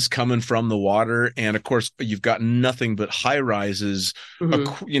winds coming from the water, and of course you've got nothing but high rises, Hmm.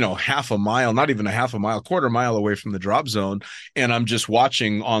 half a mile, not even a half a mile, quarter mile away from the drop zone. And I'm just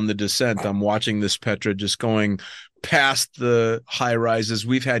watching on the descent. I'm watching this Petra just going past the high rises.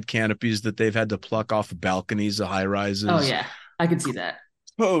 We've had canopies that they've had to pluck off balconies of high Oh rises. yeah, I could see that.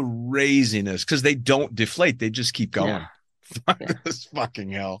 Craziness, because they don't deflate, they just keep No, going. yeah. This fucking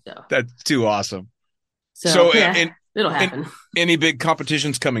hell. So, That's too awesome. so So yeah, it'll in happen. any big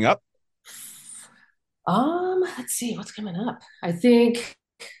competitions coming up? Let's see what's coming up. I think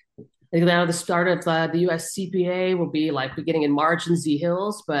now the start of the US CPA will be like beginning in March in Z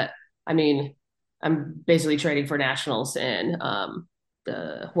Hills, but I mean, I'm basically training for nationals and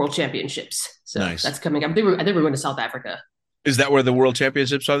the World Championships. So Nice. that's coming up. I think we're going to South Africa. Is that where the world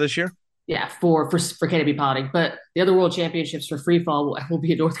championships are this year? Yeah, for Canopy Piloting, but the other World Championships for free fall will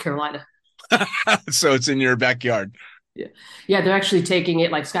be in North Carolina. So it's in your backyard. Yeah, yeah, they're actually taking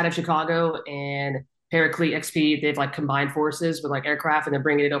it like Skydive Chicago and Paraclete XP. They've like combined forces with like aircraft, and they're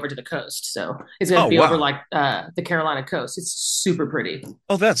bringing it over to the coast. So it's going Oh to be over wow. like the Carolina coast. It's super pretty.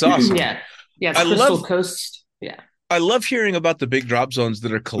 Oh, that's awesome. Yeah, yeah, it's I Crystal love Coast. Yeah, I love hearing about the big drop zones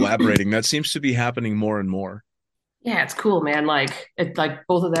that are collaborating. That seems to be happening more and more. yeah, it's cool, man. Like it, like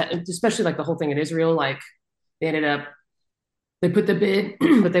both of that, especially like the whole thing in Israel. Like they ended up they put the bid,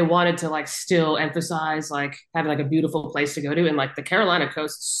 but they wanted to like still emphasize like having like a beautiful place to go to, and like the Carolina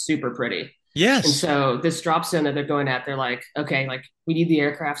coast is super pretty. And Yes. so this drop zone that they're going at, they're like, okay, like we need the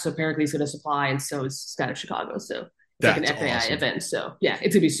aircraft, so Pericles going to supply, and so is Skydive Chicago. So it's like an That's FAI awesome. event. So yeah,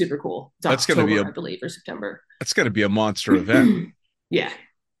 it's gonna be super cool. It's That's gonna be October, a I believe, or September. that's gonna be a monster event. Yeah,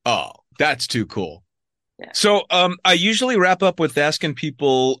 Oh, that's too cool. yeah, So, I usually wrap up with asking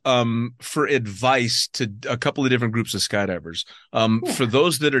people for advice to a couple of different groups of skydivers. For yeah,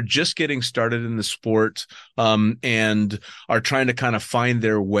 those that are just getting started in the sport and are trying to kind of find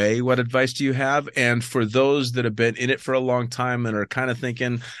their way, what advice do you have? And for those that have been in it for a long time and are kind of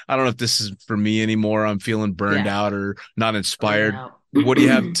thinking, I don't know if this is for me anymore, I'm feeling burned yeah. out or not Burned inspired. out. What do you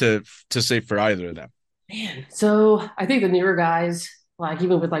have to say for either of them? Man, so I think the newer guys, like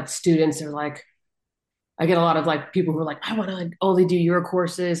even with like students, they're like, I get a lot of like people who are like, I want to like, only do your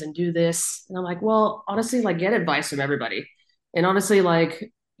courses and do this. And I'm like, well, honestly, like get advice from everybody. And honestly,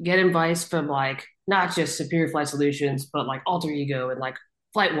 like get advice from like not just Superior Flight Solutions, but like Alter Ego and like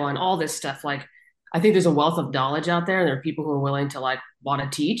flight one, all this stuff. Like, I think there's a wealth of knowledge out there, and there are people who are willing to like want to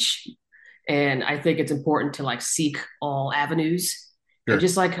teach. And I think it's important to like seek all avenues and Sure.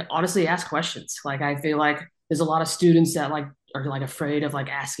 just like honestly ask questions. Like, I feel like there's a lot of students that like are like afraid of like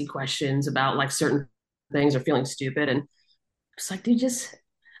asking questions about like certain things or feeling stupid. And it's like, dude, just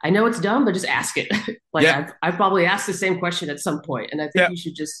I know it's dumb, but just ask it. Like Yeah. I've probably asked the same question at some point, and I think Yeah. you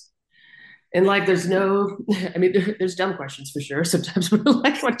should just and like there's no I mean there's dumb questions for sure. Sometimes we're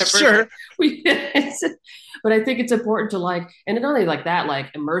like whatever. Sure. Like we but I think it's important to like and not only like that, like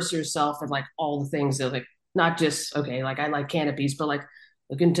immerse yourself in like all the things that like not just okay, like I like canopies, but like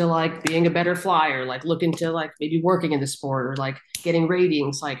look into like being a better flyer, like look into like maybe working in the sport or like getting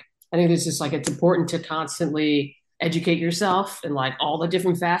ratings. Like I think it's just like it's important to constantly educate yourself in like all the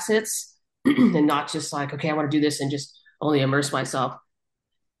different facets and not just like, okay, I want to do this and just only immerse myself.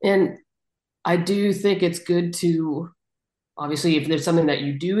 And I do think it's good to obviously if there's something that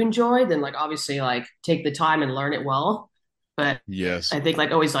you do enjoy, then like obviously like take the time and learn it well. But Yes. I think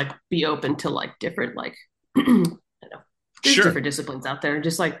like always like be open to like different like I don't know, there's Sure. different disciplines out there and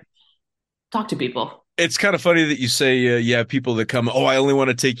just like talk to people. It's kind of funny that you say you have people that come, oh, I only want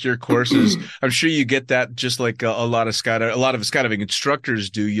to take your courses. I'm sure you get that just like a lot of skydiving instructors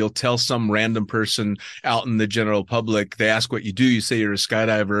do. You'll tell some random person out in the general public, they ask what you do, you say you're a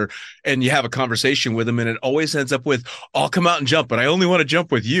skydiver, and you have a conversation with them, and it always ends up with, I'll come out and jump, but I only want to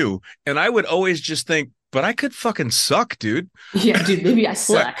jump with you. And I would always just think, but I could fucking suck, dude. Yeah, dude, maybe I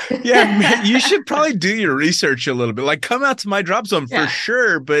suck. Yeah, man, you should probably do your research a little bit. Like, come out to my drop zone for Yeah.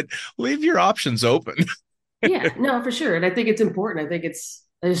 sure, but leave your options open. Yeah, no, for sure. And I think it's important. I think it's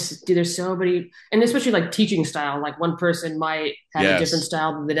there's so many, and especially like teaching style. Like one person might have a different Yes.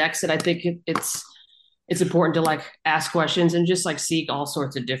 style than the next, and I think it's important to like ask questions and just like seek all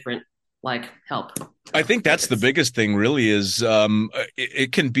sorts of different like help. I think that's the It's- biggest thing really is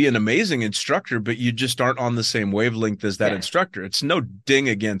it can be an amazing instructor, but you just aren't on the same wavelength as that Yeah. instructor. It's no ding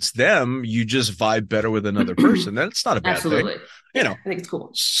against them. You just vibe better with another person. That's not a bad Absolutely. thing. Yeah, You know. I think it's cool.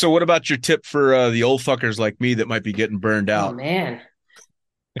 So what about your tip for the old fuckers like me that might be getting burned Oh out? man.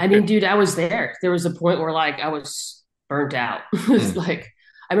 I mean, dude, I was there. There was a point where like I was burnt out. It's Mm. like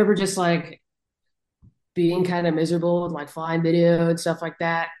I remember just like being kind of miserable with like flying video and stuff like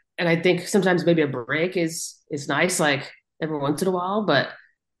that. And I think sometimes maybe a break is nice, like every once in a while. But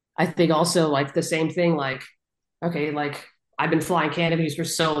I think also like the same thing, like, okay, like I've been flying canopies for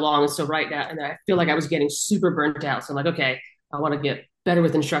so long. And so right now, and I feel like I was getting super burnt out. So I'm like, okay, I want to get better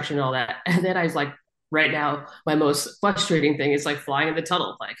with instruction and all that. And then I was like, right now, my most frustrating thing is like flying in the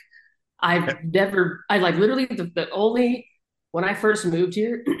tunnel. Like I like literally the only, when I first moved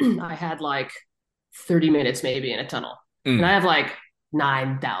here, I had like 30 minutes maybe in a tunnel. And I Mm. have like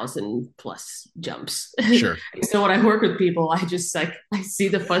 9,000 plus jumps. Sure. So when I work with people, I just like, I see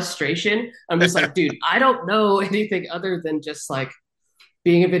the frustration. I'm just like, dude, I don't know anything other than just like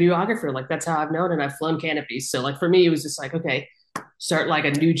being a videographer. Like that's how I've known and I've flown canopies. So like for me, it was just like, okay, start like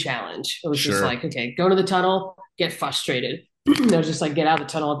a new challenge. It was just Sure. like, okay, go to the tunnel, get frustrated. I was just like, get out of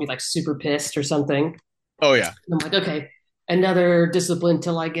the tunnel and be like super pissed or something. Oh yeah. And I'm like, okay, another discipline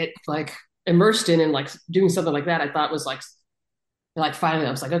to like get like immersed in and like doing something like that. I thought was like finally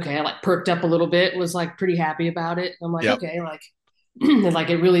I was like, okay, I like perked up a little bit, was like pretty happy about it. I'm like, Yep. okay, like and like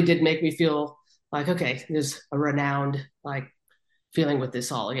it really did make me feel like, okay, there's a renowned like feeling with this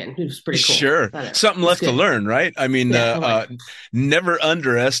all again. It was pretty cool. Sure. I don't know. Something It's left to good. learn, right? I mean, Yeah, I'm like, never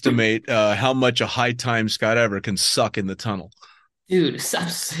underestimate how much a high time skydiver can suck in the tunnel. dude,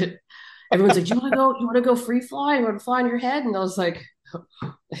 everyone's like, you want to go free fly? You want to fly on your head? And I was like,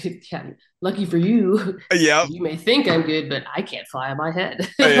 yeah, lucky for you. Yeah. You may think I'm good, but I can't fly on my head.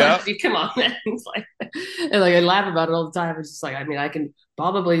 Yeah. Like, come on, man. It's like, and like I laugh about it all the time. It's just like, I mean, I can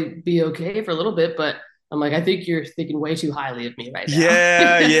probably be okay for a little bit, but I'm like, I think you're thinking way too highly of me right now.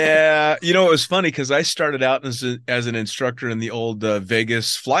 Yeah, yeah. You know, it was funny because I started out as an instructor in the old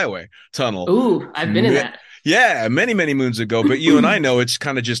Vegas flyaway tunnel. Ooh, I've been in that. Yeah, many, many moons ago. But you and I know it's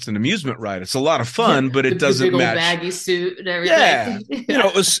kind of just an amusement ride. It's a lot of fun, but it The doesn't big old match. baggy suit and everything. Yeah. You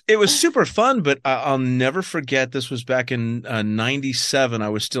know, it was super fun, but I'll never forget. This was back in '97. I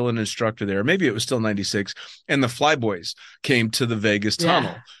was still an instructor there. Maybe it was still '96. And the Flyboys came to the Vegas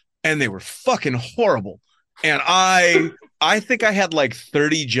tunnel, and they were fucking horrible. And I think I had like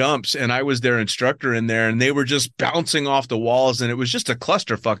 30 jumps, and I was their instructor in there, and they were just bouncing off the walls, and it was just a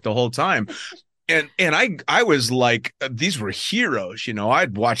clusterfuck the whole time. And I was like, these were heroes, you know.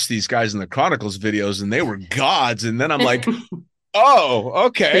 I'd watch these guys in the Chronicles videos, and they were gods. And then I'm like, oh,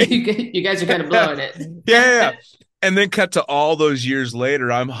 okay. You guys are kind of blowing it. Yeah. And then cut to all those years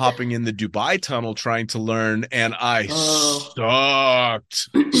later, I'm hopping in the Dubai tunnel trying to learn, and I sucked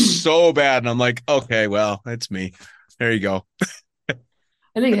so bad. And I'm like, okay, well, that's me. There you go.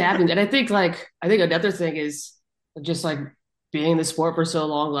 I think it happens. And I think another thing is just like being in the sport for so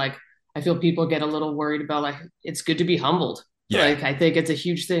long, like I feel people get a little worried about like it's good to be humbled. Yeah. Like I think it's a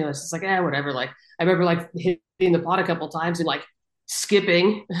huge thing. It's just like, whatever. Like I remember like hitting the pot a couple times and like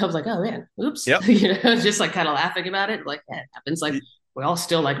skipping. I was like, oh man, oops. Yep. Just like kind of laughing about it. Like, yeah, it happens. Like we all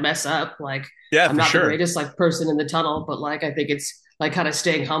still like mess up. Like I'm not the greatest like person in the tunnel, but like I think it's like kind of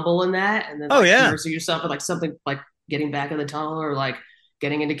staying humble in that, and then immersing yourself in like something like getting back in the tunnel or like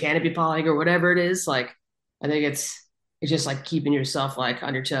getting into canopy piloting or whatever it is. Like I think it's just like keeping yourself like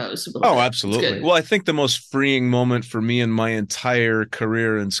on your toes. Oh, absolutely. Well, I think the most freeing moment for me in my entire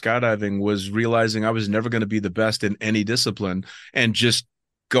career in skydiving was realizing I was never going to be the best in any discipline and just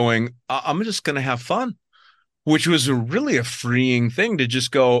going, I'm just going to have fun, which was really a freeing thing to just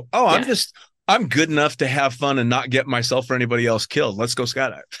go, I'm good enough to have fun and not get myself or anybody else killed. Let's go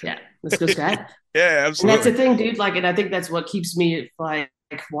skydive. Yeah. Let's go skydive. Yeah, absolutely. And that's the thing, dude. Like, and I think that's what keeps me like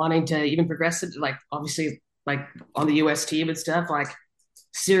wanting to even progress it. Like, obviously, like on the US team and stuff, like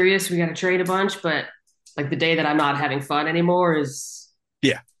serious, we got to train a bunch, but like the day that I'm not having fun anymore it's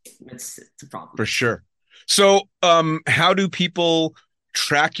a problem. For sure. So, how do people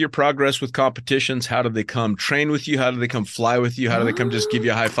track your progress with competitions? How do they come train with you? How do they come fly with you? How do they come just give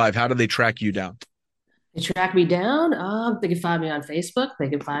you a high five? How do they track you down? They track me down. They can find me on Facebook. They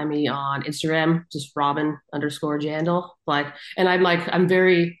can find me on Instagram, just Robin _Jandle. Like, and I'm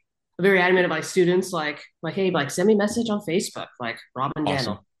very adamant of my students. Like, hey, like send me a message on Facebook, like Robin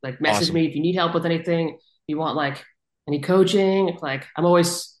Jandle. Like, message me if you need help with anything. If you want like any coaching. Like, I'm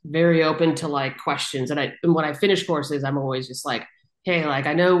always very open to like questions. And when I finish courses, I'm always just like, hey, like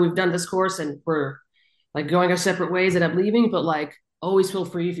I know we've done this course and we're like going our separate ways and I'm leaving, but like, always feel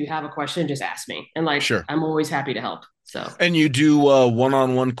free if you have a question, just ask me. And like, I'm always happy to help. So, and you do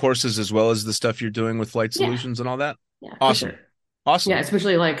one-on-one courses as well as the stuff you're doing with Flight Solutions and all that. Yeah. Awesome. Sure. Awesome. Yeah.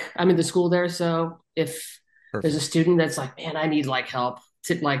 Especially like I'm in the school there. So if there's a student that's like, man, I need like help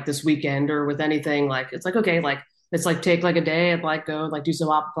to like this weekend or with anything, like, it's like, okay, like let's like take like a day and like go like do some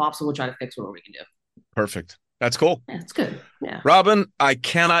pops and we'll try to fix whatever we can do. Perfect. That's cool. Yeah, it's good. Yeah. Robin, I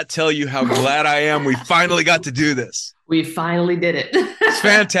cannot tell you how glad I am we finally got to do this. We finally did it. It's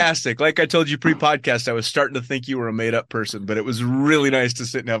fantastic. Like I told you pre-podcast, I was starting to think you were a made-up person, but it was really nice to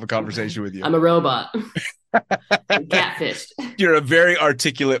sit and have a conversation with you. I'm a robot. I'm catfished. You're a very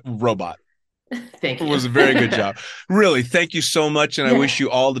articulate robot. Thank you. It was a very good job. Really, thank you so much, and I wish you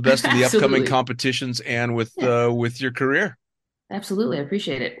all the best in the upcoming competitions and with your career. Absolutely. I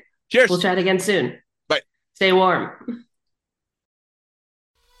appreciate it. Cheers. We'll chat again soon. Bye. Stay warm.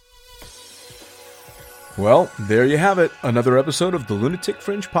 Well, there you have it. Another episode of the Lunatic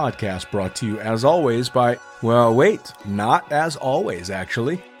Fringe podcast brought to you as always by, well, wait, not as always,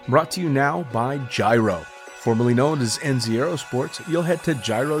 actually. Brought to you now by Gyro. Formerly known as NZ Aerosports, you'll head to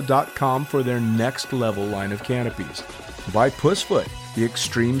gyro.com for their next level line of canopies. By Pussfoot, the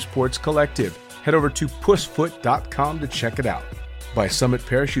Extreme Sports Collective. Head over to pussfoot.com to check it out. By Summit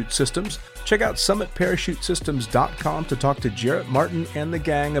Parachute Systems, check out summitparachutesystems.com to talk to Jarrett Martin and the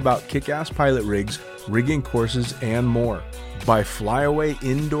gang about kick-ass pilot rigs, rigging courses, and more. By Flyaway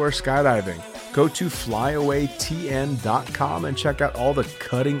Indoor Skydiving, go to flyawaytn.com and check out all the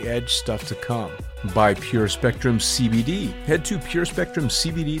cutting-edge stuff to come. By Pure Spectrum CBD, head to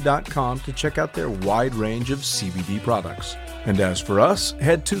purespectrumcbd.com to check out their wide range of CBD products. And as for us,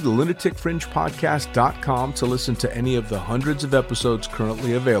 head to the lunaticfringepodcast.com to listen to any of the hundreds of episodes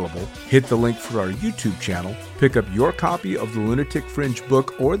currently available, hit the link for our YouTube channel, pick up your copy of the Lunatic Fringe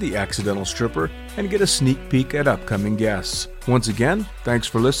book or The Accidental Stripper, and get a sneak peek at upcoming guests. Once again, thanks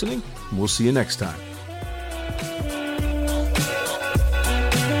for listening. We'll see you next time.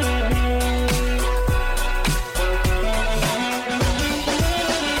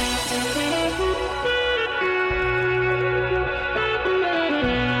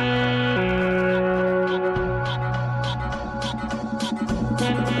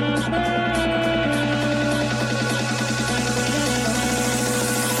 Thank you.